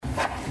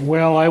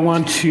Well, I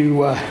want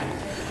to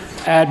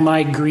add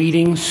my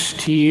greetings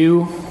to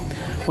you,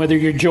 whether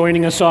you're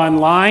joining us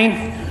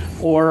online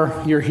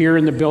or you're here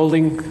in the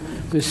building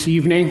this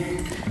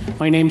evening.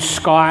 My name's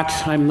Scott.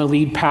 I'm the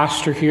lead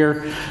pastor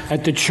here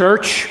at the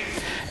church.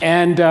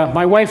 And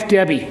my wife,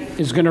 Debbie,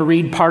 is going to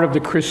read part of the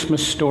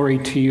Christmas story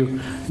to you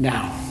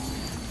now.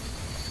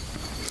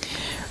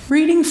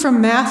 Reading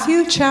from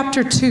Matthew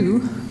chapter 2,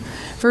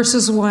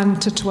 verses 1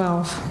 to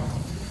 12.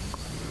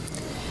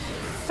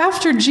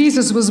 After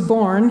Jesus was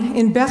born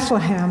in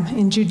Bethlehem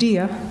in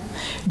Judea,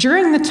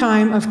 during the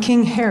time of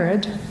King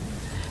Herod,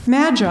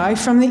 Magi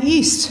from the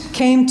east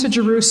came to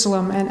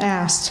Jerusalem and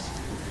asked,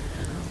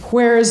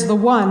 "Where is the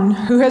one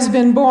who has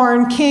been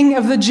born King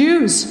of the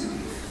Jews?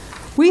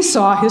 We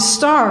saw his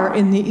star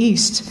in the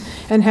east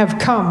and have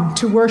come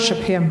to worship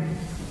him."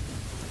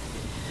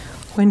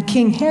 When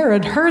King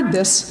Herod heard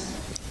this,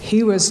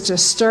 he was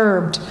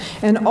disturbed,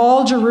 and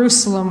all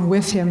Jerusalem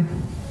with him.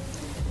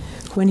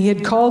 When he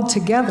had called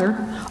together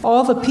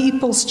all the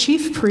people's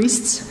chief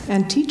priests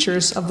and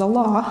teachers of the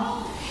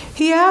law,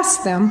 he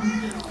asked them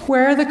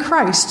where the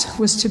Christ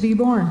was to be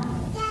born.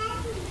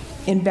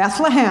 "In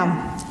Bethlehem,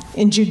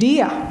 in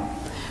Judea,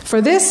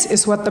 for this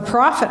is what the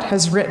prophet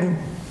has written.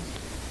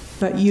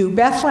 But you,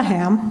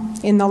 Bethlehem,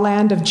 in the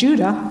land of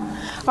Judah,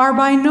 are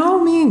by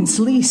no means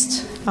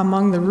least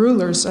among the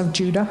rulers of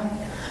Judah,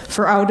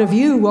 for out of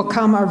you will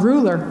come a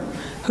ruler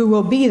who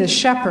will be the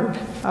shepherd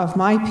of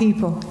my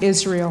people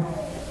Israel."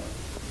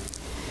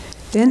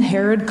 Then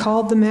Herod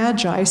called the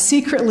Magi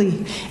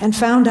secretly and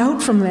found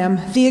out from them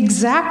the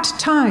exact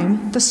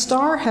time the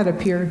star had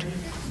appeared.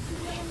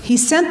 He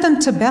sent them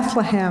to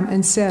Bethlehem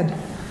and said,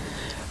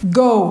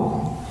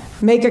 "Go,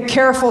 make a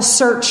careful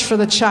search for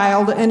the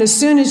child, and as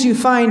soon as you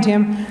find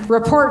him,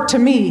 report to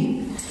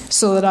me,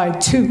 so that I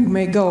too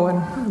may go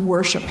and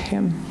worship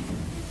him."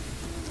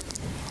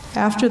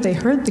 After they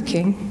heard the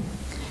king,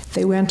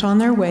 they went on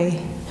their way,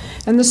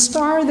 and the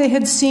star they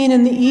had seen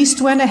in the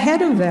east went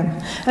ahead of them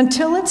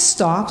until it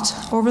stopped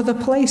over the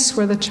place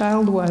where the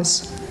child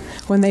was.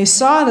 When they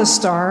saw the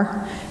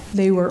star,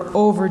 they were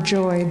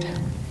overjoyed.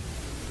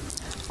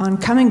 On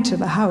coming to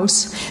the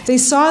house, they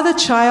saw the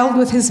child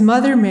with his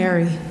mother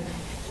Mary,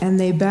 and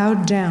they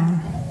bowed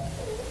down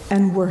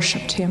and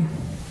worshipped him.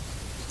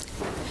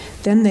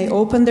 Then they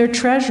opened their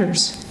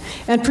treasures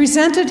and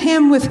presented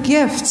him with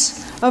gifts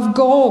of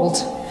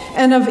gold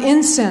and of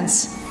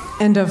incense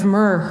and of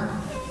myrrh.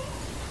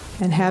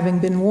 And having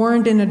been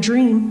warned in a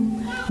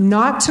dream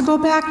not to go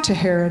back to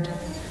Herod,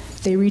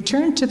 they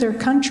returned to their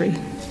country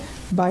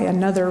by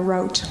another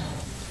route.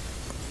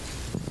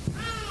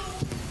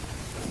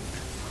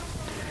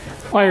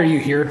 Why are you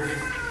here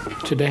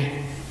today?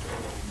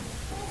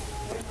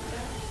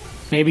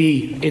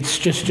 Maybe it's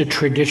just a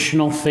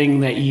traditional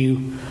thing that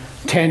you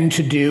tend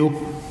to do.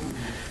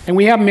 And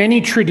we have many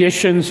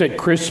traditions at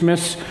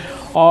Christmas,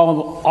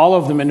 all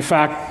of them, in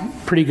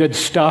fact, pretty good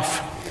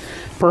stuff.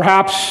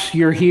 Perhaps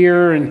you're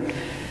here and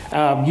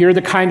you're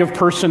the kind of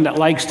person that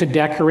likes to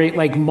decorate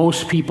like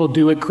most people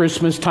do at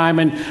Christmas time,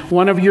 and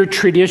one of your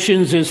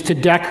traditions is to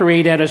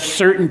decorate at a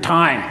certain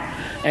time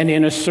and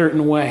in a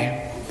certain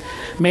way.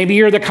 Maybe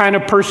you're the kind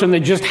of person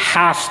that just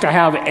has to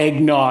have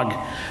eggnog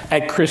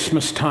at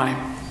Christmas time.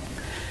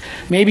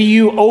 Maybe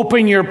you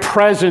open your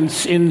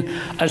presents in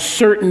a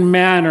certain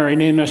manner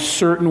and in a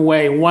certain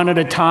way, one at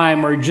a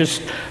time or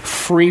just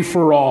free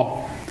for all.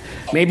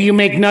 Maybe you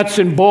make nuts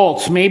and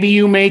bolts. Maybe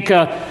you make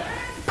a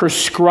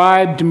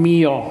prescribed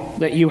meal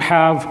that you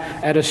have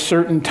at a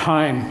certain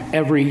time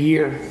every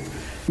year.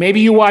 Maybe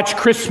you watch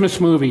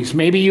Christmas movies.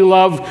 Maybe you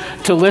love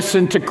to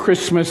listen to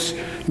Christmas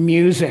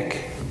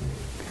music.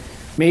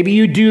 Maybe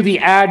you do the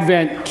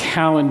Advent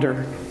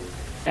calendar.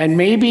 And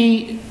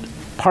maybe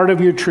part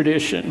of your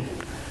tradition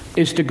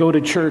is to go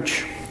to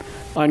church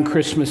on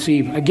Christmas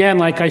Eve. Again,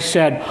 like I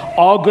said,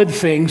 all good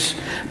things.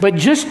 But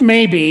just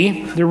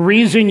maybe the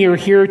reason you're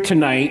here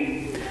tonight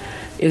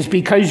is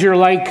because you're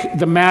like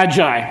the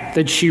Magi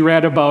that she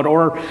read about,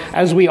 or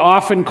as we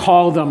often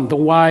call them, the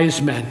wise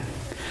men.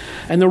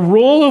 And the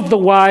role of the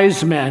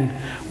wise men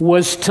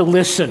was to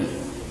listen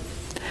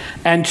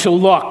and to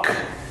look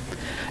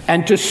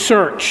and to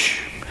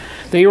search.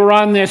 They were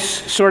on this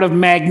sort of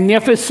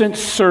magnificent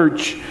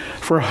search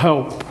for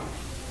hope.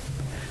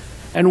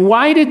 And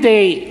why did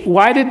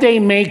they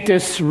make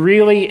this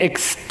really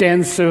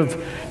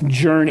extensive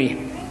journey?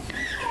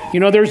 You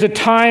know, there's a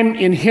time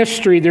in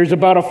history, there's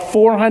about a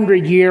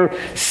 400-year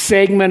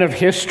segment of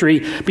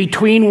history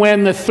between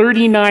when the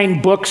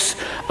 39 books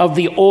of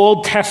the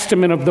Old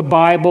Testament of the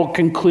Bible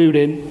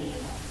concluded.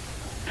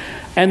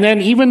 And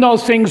then even though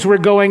things were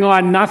going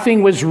on,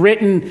 nothing was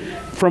written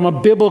from a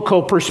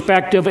biblical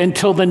perspective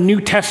until the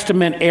New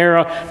Testament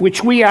era,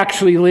 which we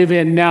actually live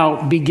in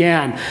now,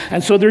 began.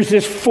 And so there's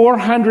this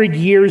 400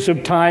 years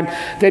of time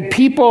that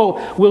people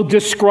will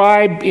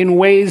describe in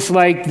ways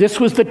like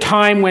this was the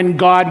time when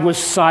God was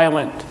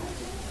silent.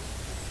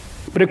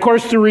 But of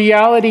course, the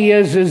reality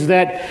is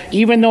that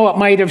even though it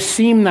might have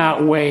seemed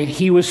that way,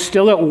 he was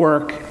still at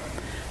work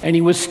and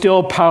he was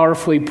still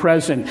powerfully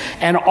present.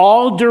 And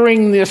all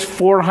during this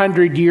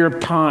 400-year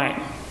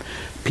time,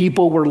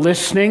 People were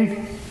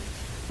listening.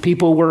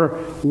 People were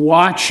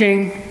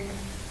watching.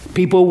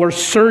 People were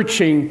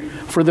searching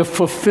for the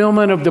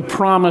fulfillment of the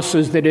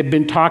promises that had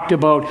been talked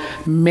about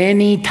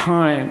many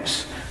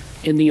times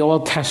in the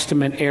Old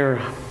Testament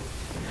era.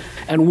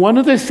 And one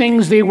of the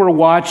things they were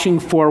watching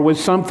for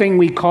was something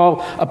we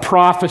call a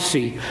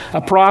prophecy. A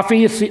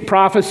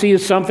prophecy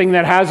is something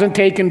that hasn't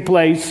taken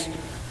place.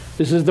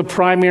 This is the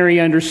primary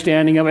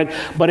understanding of it,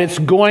 but it's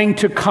going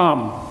to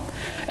come.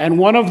 And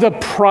one of the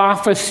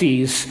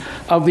prophecies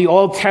of the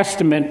Old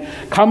Testament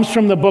comes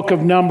from the book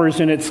of Numbers,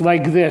 and it's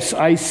like this: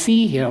 I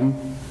see him,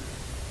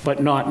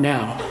 but not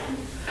now.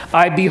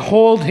 I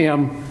behold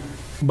him,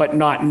 but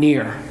not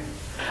near.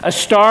 A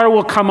star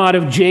will come out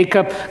of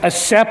Jacob, a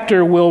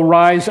scepter will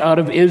rise out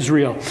of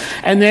Israel.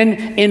 And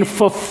then in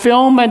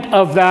fulfillment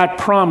of that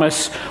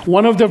promise,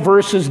 one of the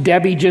verses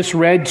Debbie just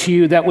read to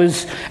you that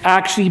was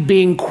actually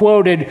being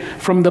quoted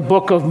from the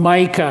book of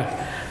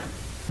Micah,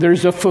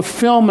 there's a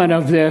fulfillment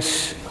of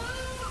this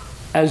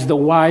as the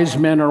wise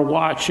men are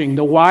watching.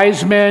 The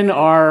wise men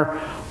are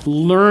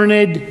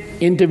learned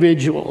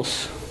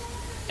individuals,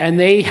 and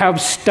they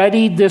have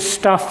studied this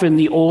stuff in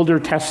the Older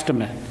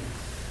Testament.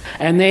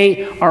 And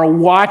they are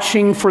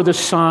watching for the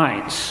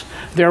signs.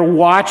 They're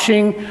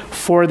watching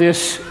for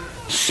this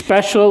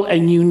special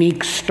and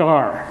unique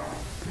star.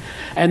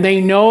 And they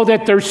know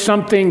that there's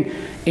something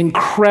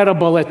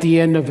incredible at the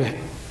end of it.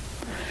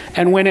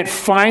 And when it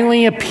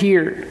finally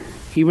appeared,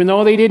 even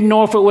though they didn't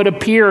know if it would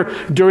appear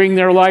during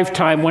their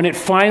lifetime, when it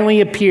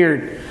finally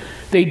appeared,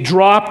 they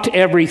dropped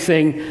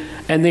everything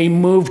and they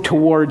moved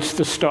towards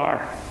the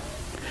star.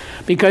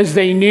 Because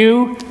they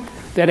knew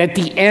that at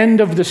the end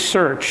of the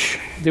search,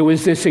 there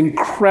was this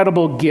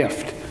incredible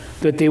gift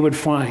that they would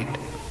find.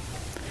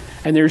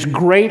 And there's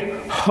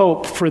great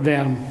hope for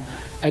them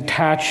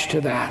attached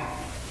to that.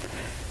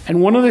 And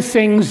one of the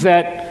things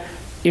that,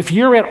 if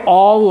you're at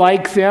all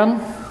like them,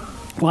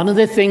 one of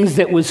the things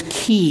that was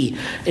key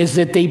is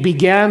that they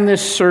began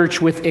this search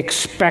with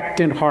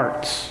expectant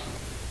hearts.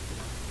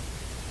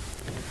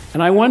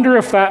 And I wonder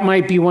if that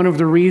might be one of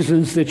the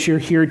reasons that you're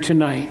here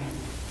tonight.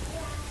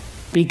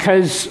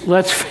 Because,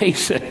 let's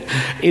face it,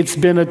 it's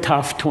been a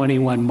tough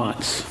 21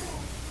 months.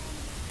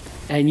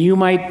 And you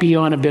might be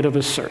on a bit of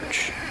a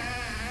search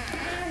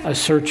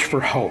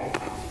for hope.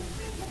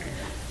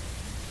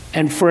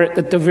 And for,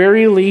 at the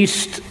very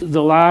least,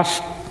 the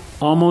last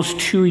almost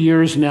 2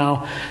 years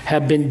now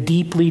have been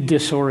deeply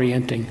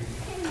disorienting.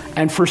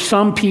 And for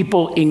some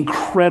people,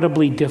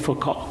 incredibly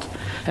difficult.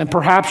 And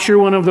perhaps you're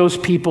one of those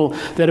people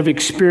that have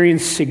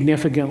experienced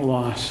significant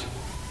loss.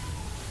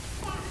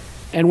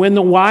 And when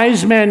the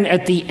wise men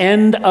at the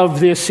end of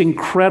this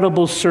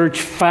incredible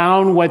search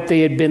found what they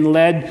had been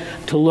led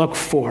to look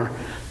for,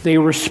 they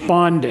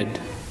responded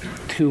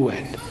to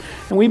it.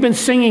 And we've been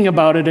singing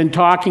about it and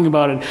talking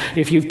about it,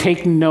 if you've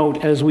taken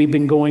note, as we've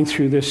been going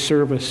through this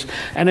service.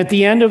 And at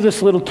the end of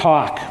this little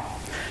talk,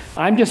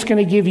 I'm just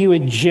going to give you a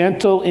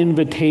gentle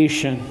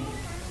invitation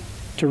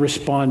to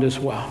respond as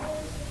well.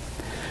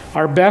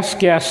 Our best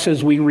guess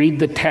as we read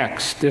the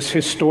text, this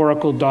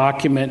historical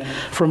document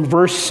from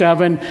verse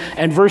 7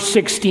 and verse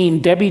 16,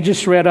 Debbie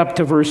just read up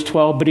to verse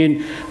 12, but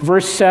in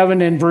verse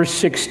 7 and verse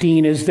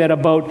 16 is that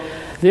about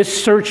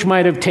this search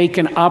might have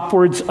taken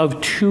upwards of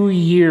 2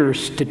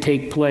 years to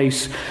take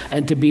place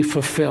and to be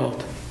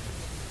fulfilled.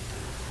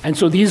 And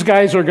so these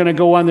guys are going to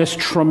go on this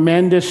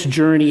tremendous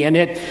journey, and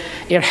it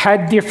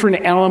had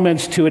different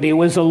elements to it. It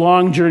was a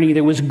long journey.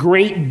 There was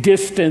great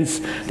distance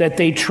that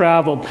they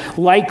traveled,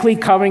 likely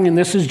coming, and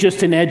this is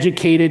just an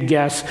educated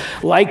guess,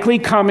 likely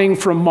coming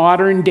from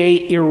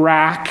modern-day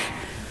Iraq,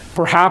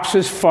 perhaps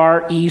as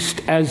far east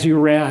as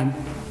Iran.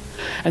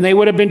 And they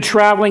would have been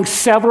traveling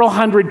several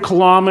hundred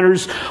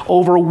kilometers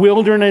over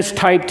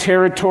wilderness-type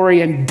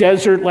territory and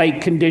desert-like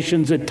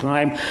conditions at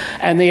times.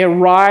 And they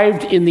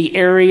arrived in the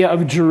area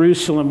of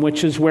Jerusalem,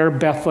 which is where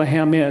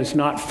Bethlehem is,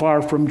 not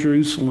far from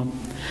Jerusalem.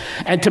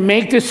 And to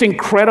make this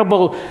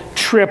incredible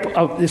trip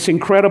of this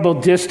incredible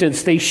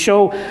distance, they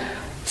show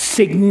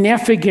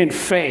significant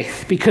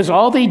faith, because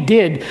all they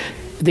did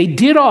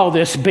all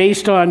this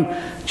based on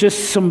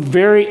just some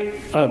very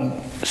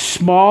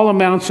small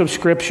amounts of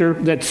scripture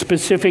that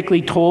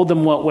specifically told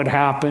them what would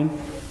happen,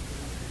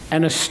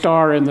 and a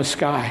star in the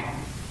sky.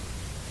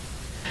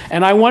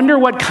 And I wonder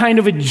what kind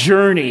of a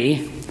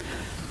journey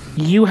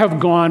you have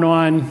gone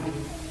on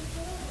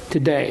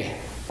today,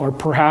 or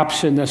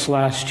perhaps in this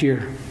last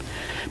year.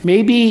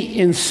 Maybe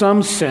in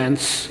some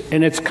sense,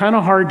 and it's kind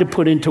of hard to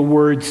put into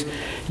words,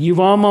 you've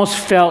almost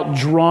felt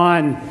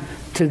drawn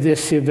to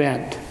this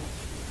event.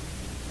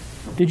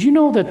 Did you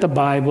know that the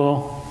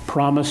Bible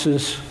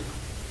promises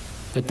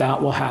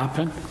that will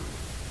happen?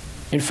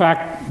 In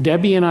fact,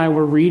 Debbie and I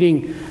were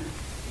reading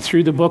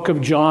through the book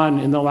of John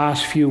in the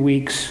last few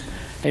weeks,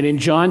 and in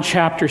John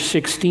chapter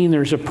 16,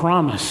 there's a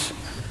promise.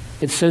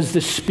 It says,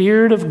 the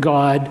Spirit of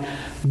God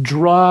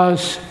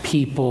draws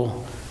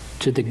people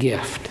to the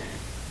gift.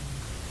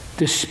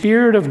 The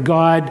Spirit of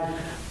God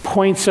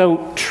points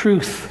out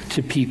truth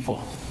to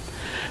people.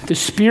 The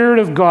Spirit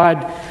of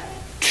God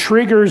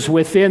triggers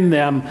within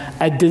them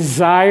a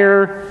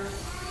desire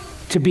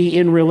to be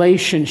in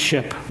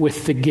relationship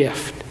with the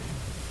gift.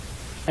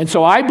 And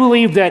so I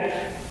believe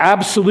that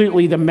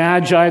absolutely the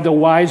Magi, the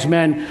wise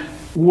men,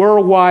 were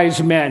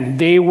wise men.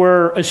 They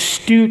were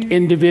astute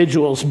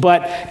individuals,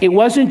 but it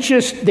wasn't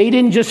just, they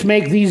didn't just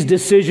make these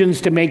decisions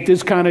to make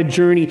this kind of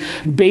journey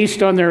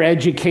based on their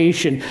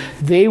education.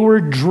 They were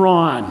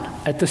drawn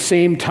at the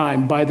same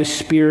time by the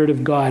Spirit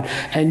of God.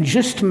 And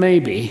just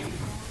maybe,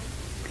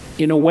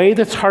 in a way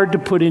that's hard to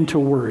put into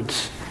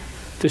words,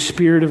 the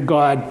Spirit of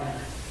God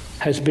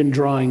has been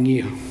drawing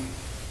you.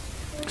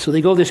 So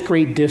they go this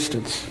great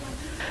distance.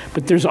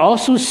 But there's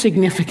also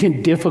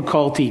significant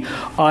difficulty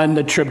on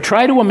the trip.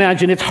 Try to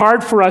imagine, it's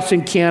hard for us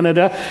in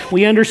Canada.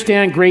 We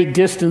understand great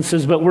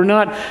distances, but we're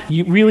not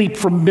really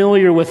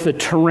familiar with the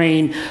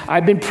terrain.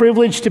 I've been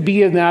privileged to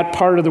be in that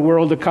part of the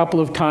world a couple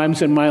of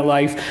times in my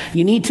life.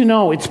 You need to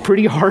know it's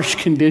pretty harsh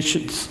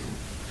conditions.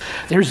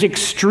 There's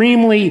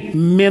extremely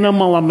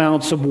minimal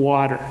amounts of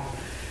water.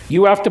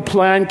 You have to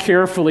plan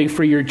carefully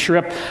for your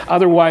trip,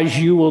 otherwise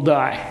you will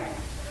die.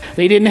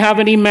 They didn't have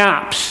any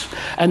maps,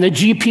 and the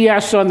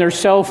GPS on their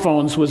cell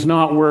phones was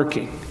not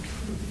working.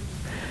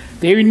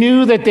 They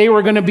knew that they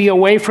were going to be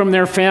away from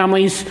their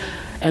families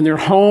and their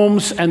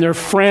homes and their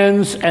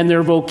friends and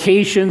their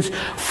vocations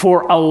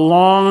for a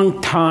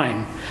long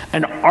time,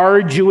 an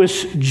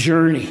arduous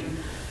journey.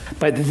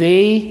 But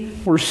they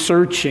were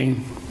searching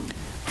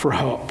for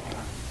hope.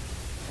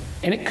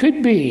 And it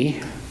could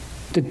be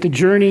that the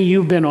journey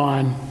you've been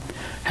on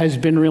has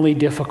been really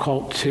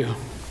difficult too.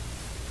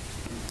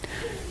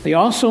 They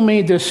also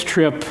made this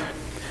trip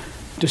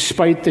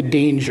despite the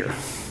danger.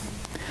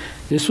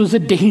 This was a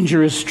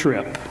dangerous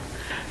trip.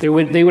 They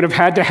would have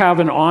had to have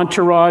an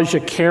entourage, a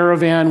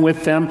caravan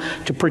with them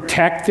to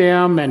protect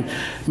them and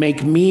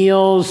make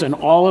meals and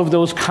all of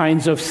those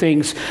kinds of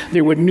things.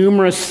 There were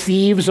numerous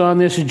thieves on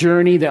this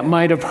journey that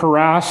might have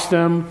harassed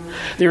them.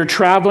 They were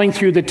traveling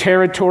through the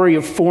territory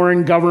of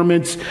foreign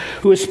governments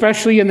who,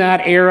 especially in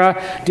that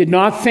era, did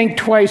not think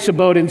twice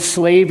about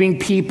enslaving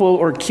people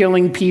or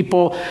killing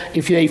people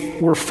if they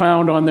were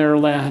found on their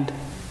land.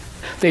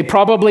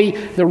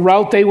 The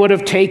route they would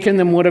have taken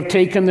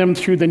them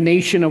through the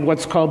nation of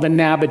what's called the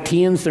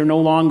Nabateans. They're no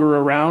longer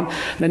around.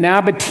 The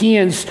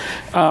Nabateans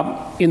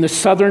in the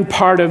southern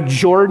part of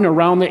Jordan,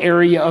 around the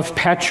area of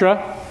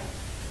Petra,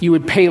 you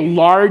would pay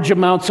large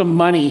amounts of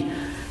money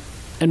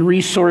and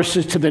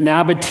resources to the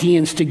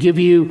Nabateans to give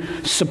you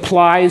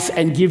supplies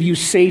and give you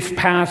safe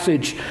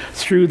passage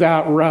through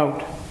that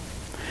route.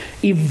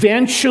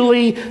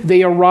 Eventually,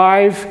 they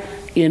arrive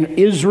in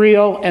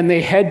Israel and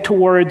they head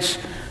towards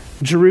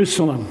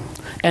Jerusalem.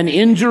 And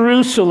in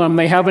Jerusalem,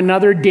 they have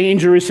another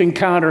dangerous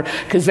encounter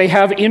because they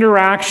have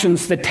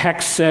interactions, the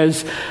text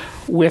says,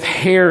 with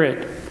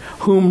Herod,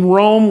 whom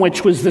Rome,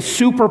 which was the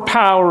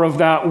superpower of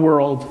that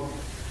world,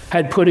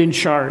 had put in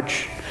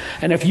charge.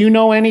 And if you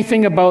know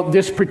anything about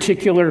this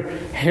particular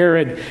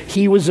Herod,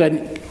 he was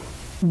a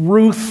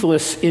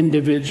ruthless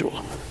individual.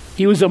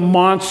 He was a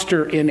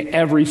monster in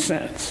every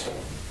sense.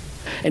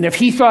 And if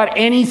he thought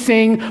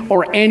anything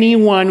or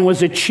anyone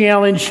was a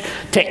challenge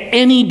to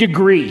any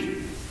degree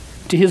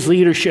to his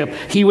leadership,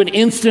 he would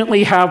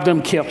instantly have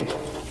them killed.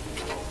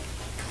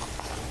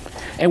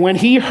 And when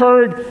he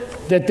heard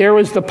that there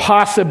was the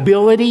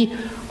possibility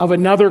of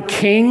another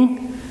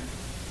king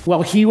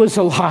while he was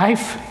alive,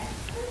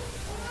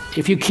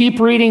 if you keep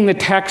reading the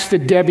text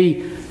that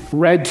Debbie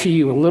read to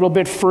you a little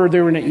bit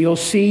further in it, you'll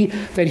see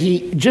that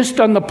he, just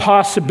on the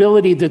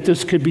possibility that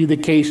this could be the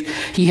case,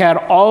 he had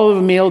all of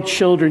the male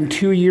children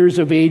 2 years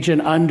of age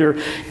and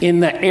under in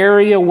the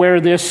area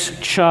where this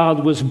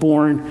child was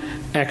born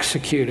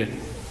executed,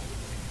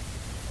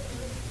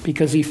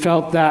 because he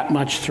felt that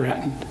much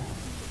threatened.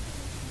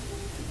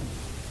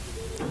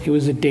 It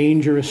was a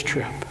dangerous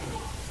trip.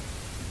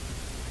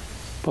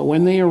 But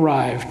when they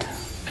arrived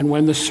and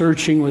when the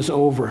searching was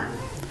over,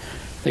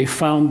 they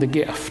found the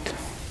gift.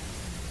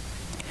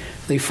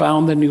 They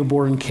found the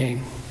newborn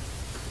king,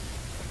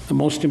 the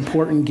most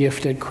important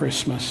gift at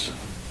Christmas.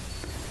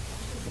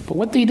 But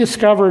what they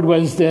discovered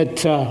was that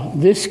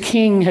this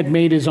king had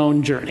made his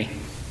own journey.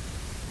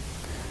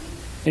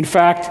 In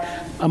fact,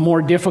 a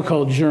more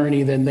difficult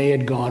journey than they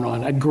had gone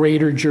on, a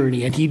greater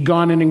journey. And he'd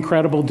gone an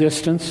incredible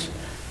distance.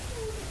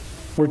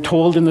 We're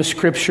told in the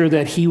scripture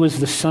that he was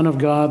the Son of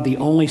God, the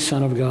only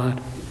Son of God,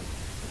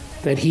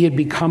 that he had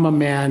become a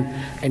man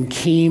and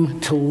came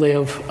to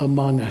live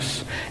among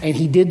us. And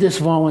he did this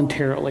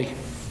voluntarily.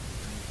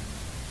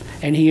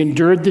 And he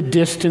endured the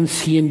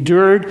distance. He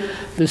endured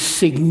the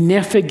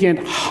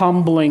significant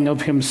humbling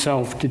of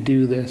himself to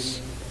do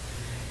this.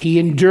 He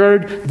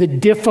endured the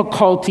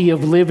difficulty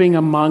of living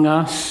among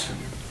us.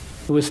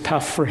 It was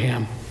tough for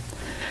him.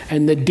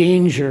 And the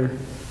danger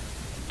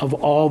of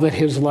all that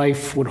his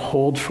life would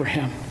hold for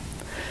him.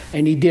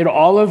 And he did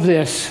all of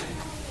this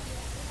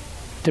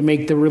to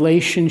make a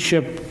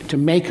relationship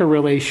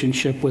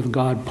with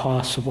God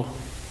possible.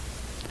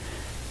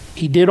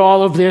 He did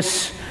all of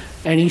this,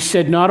 and he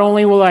said, not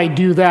only will I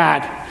do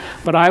that,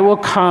 but I will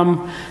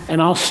come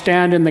and I'll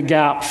stand in the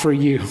gap for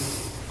you.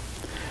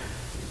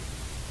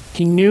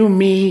 He knew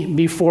me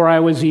before I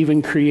was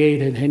even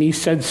created. And he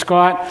said,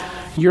 Scott,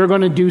 you're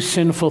going to do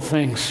sinful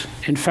things.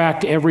 In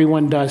fact,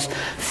 everyone does.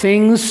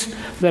 Things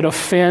that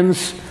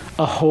offends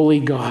a holy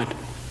God.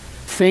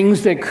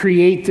 Things that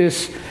create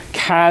this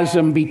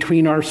chasm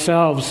between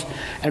ourselves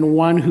and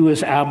one who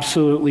is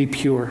absolutely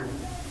pure.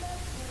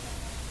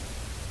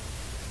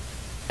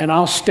 And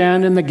I'll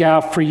stand in the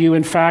gap for you.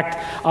 In fact,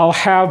 I'll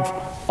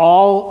have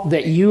all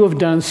that you have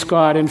done,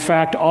 Scott. In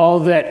fact,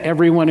 all that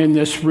everyone in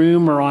this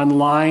room or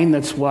online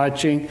that's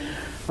watching,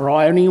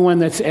 or anyone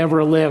that's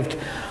ever lived,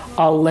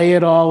 I'll lay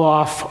it all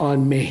off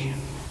on me.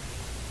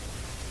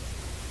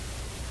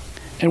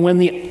 And when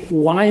the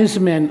wise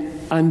men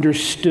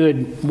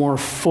understood more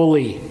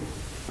fully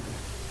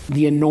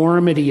the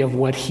enormity of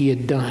what he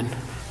had done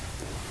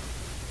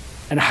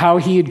and how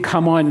he had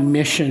come on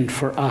mission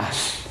for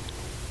us,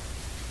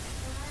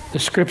 the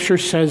scripture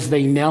says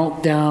they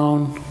knelt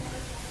down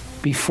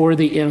before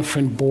the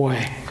infant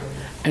boy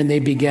and they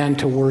began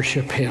to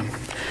worship him.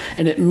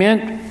 And it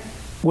meant,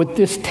 what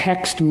this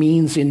text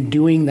means in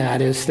doing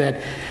that is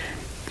that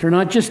they're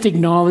not just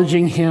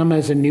acknowledging him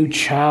as a new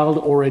child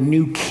or a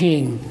new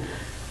king,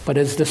 but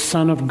as the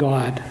Son of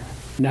God,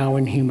 now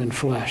in human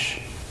flesh.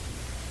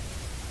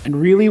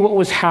 And really what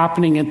was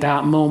happening at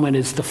that moment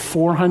is the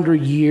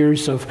 400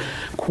 years of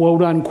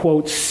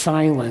quote-unquote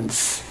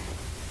silence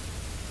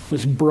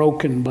was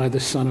broken by the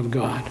Son of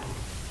God.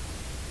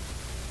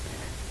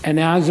 And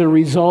as a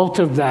result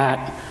of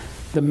that,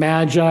 the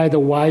Magi, the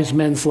wise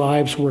men's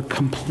lives were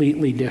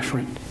completely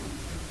different.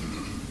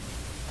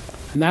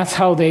 And that's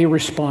how they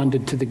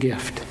responded to the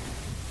gift.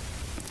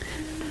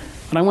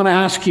 And I want to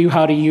ask you,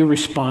 how do you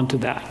respond to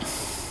that?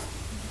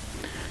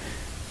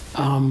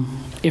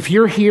 If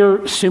you're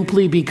here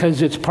simply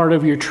because it's part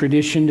of your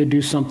tradition to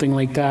do something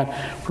like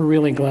that, we're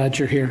really glad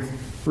you're here.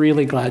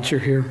 Really glad you're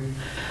here.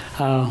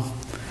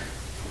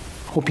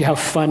 Hope you have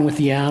fun with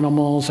the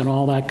animals and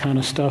all that kind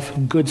of stuff.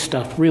 Good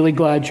stuff. Really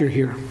glad you're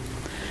here.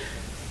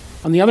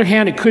 On the other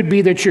hand, it could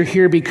be that you're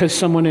here because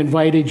someone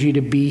invited you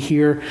to be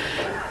here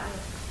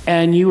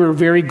and you were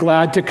very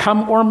glad to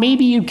come, or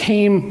maybe you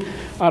came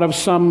out of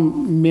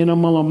some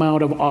minimal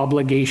amount of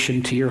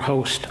obligation to your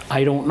host.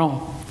 I don't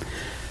know.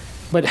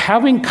 But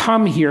having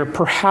come here,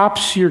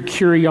 perhaps your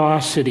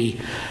curiosity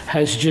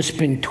has just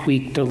been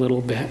tweaked a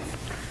little bit.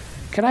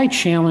 Can I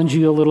challenge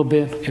you a little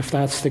bit if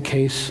that's the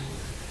case?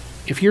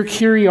 If your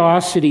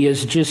curiosity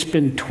has just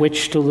been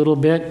twitched a little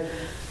bit,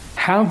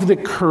 have the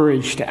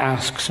courage to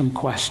ask some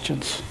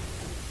questions.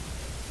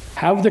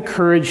 Have the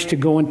courage to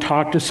go and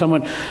talk to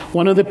someone.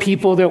 One of the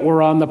people that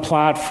were on the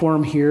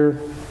platform here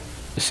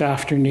this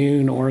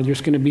afternoon, or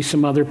there's going to be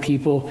some other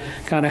people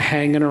kind of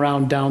hanging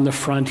around down the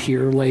front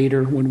here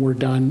later when we're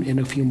done in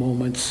a few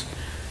moments.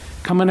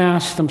 Come and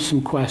ask them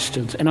some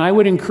questions. And I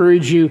would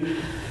encourage you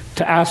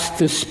to ask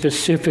this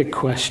specific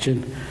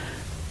question: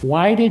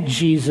 why did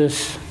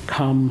Jesus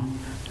come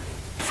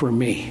for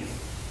me?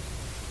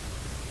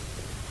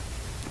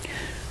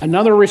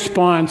 Another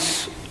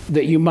response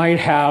that you might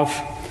have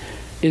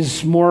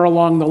is more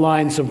along the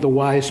lines of the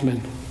wise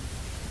men,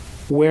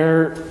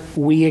 where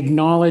we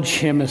acknowledge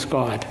him as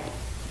God,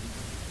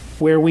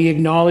 where we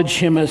acknowledge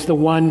him as the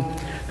one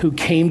who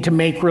came to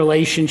make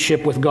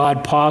relationship with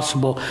God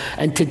possible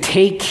and to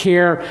take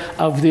care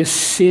of this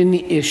sin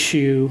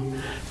issue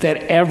that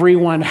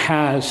everyone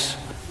has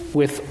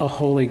with a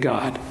holy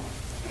God.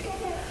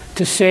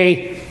 To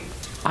say,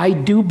 I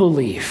do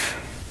believe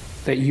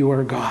that you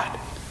are God.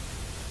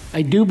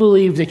 I do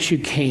believe that you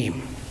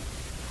came.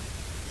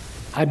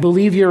 I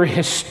believe you're a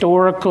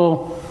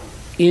historical,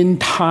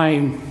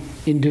 in-time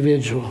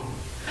individual.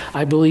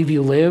 I believe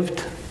you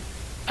lived.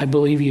 I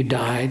believe you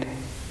died.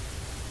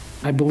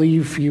 I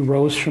believe you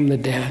rose from the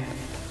dead,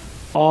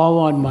 all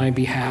on my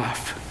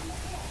behalf.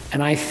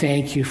 And I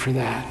thank you for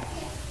that.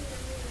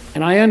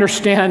 And I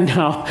understand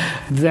now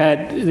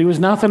that there was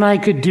nothing I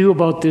could do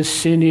about this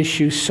sin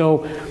issue,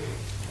 so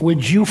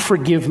would you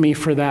forgive me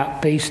for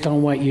that based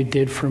on what you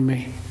did for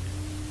me?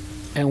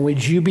 And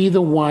would you be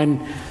the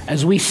one,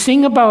 as we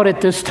sing about it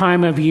this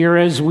time of year,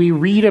 as we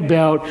read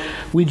about,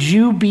 would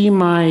you be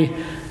my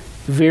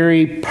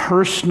very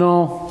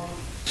personal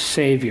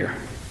Savior?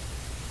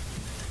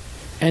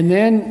 And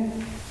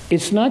then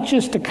it's not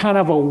just a kind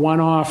of a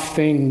one-off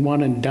thing,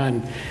 one and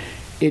done.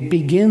 It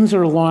begins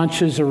or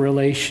launches a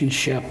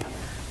relationship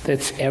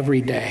that's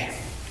every day,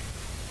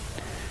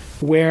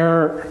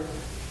 where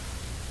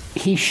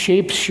he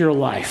shapes your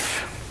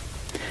life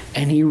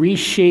and he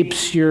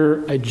reshapes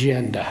your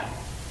agenda.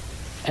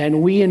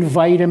 And we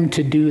invite him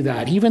to do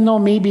that. Even though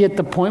maybe at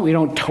the point we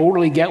don't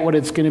totally get what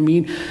it's going to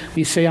mean,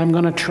 we say, I'm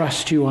going to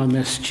trust you on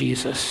this,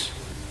 Jesus.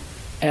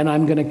 And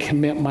I'm going to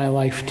commit my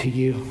life to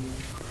you.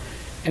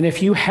 And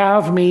if you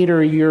have made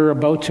or you're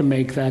about to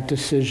make that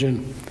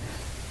decision,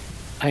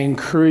 I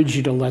encourage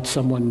you to let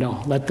someone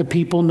know. Let the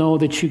people know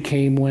that you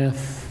came with,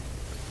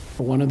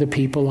 or one of the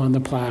people on the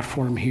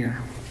platform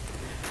here.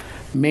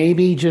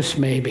 Maybe, just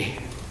maybe,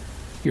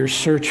 your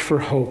search for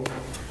hope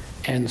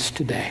ends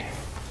today.